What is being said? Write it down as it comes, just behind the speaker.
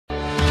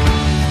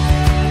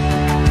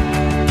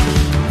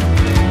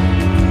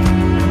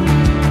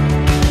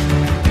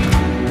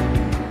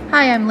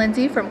Hi, I'm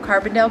Lindsay from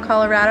Carbondale,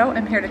 Colorado.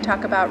 I'm here to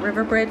talk about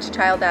Riverbridge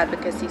Child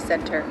Advocacy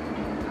Center.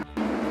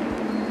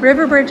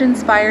 Riverbridge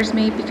inspires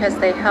me because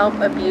they help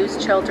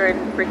abused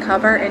children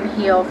recover and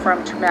heal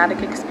from traumatic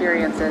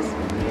experiences.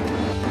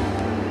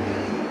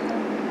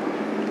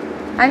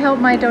 I hope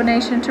my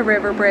donation to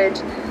Riverbridge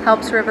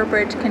helps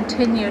Riverbridge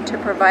continue to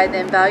provide the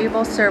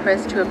invaluable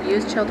service to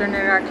abused children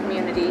in our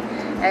community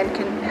and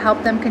can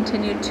help them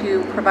continue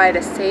to provide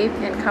a safe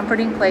and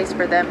comforting place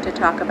for them to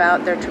talk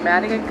about their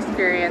traumatic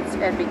experience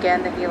and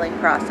begin the healing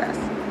process.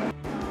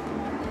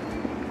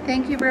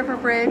 Thank you,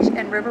 Riverbridge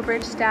and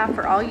Riverbridge staff,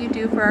 for all you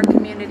do for our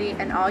community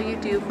and all you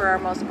do for our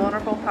most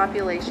vulnerable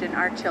population,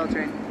 our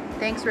children.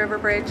 Thanks,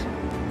 Riverbridge.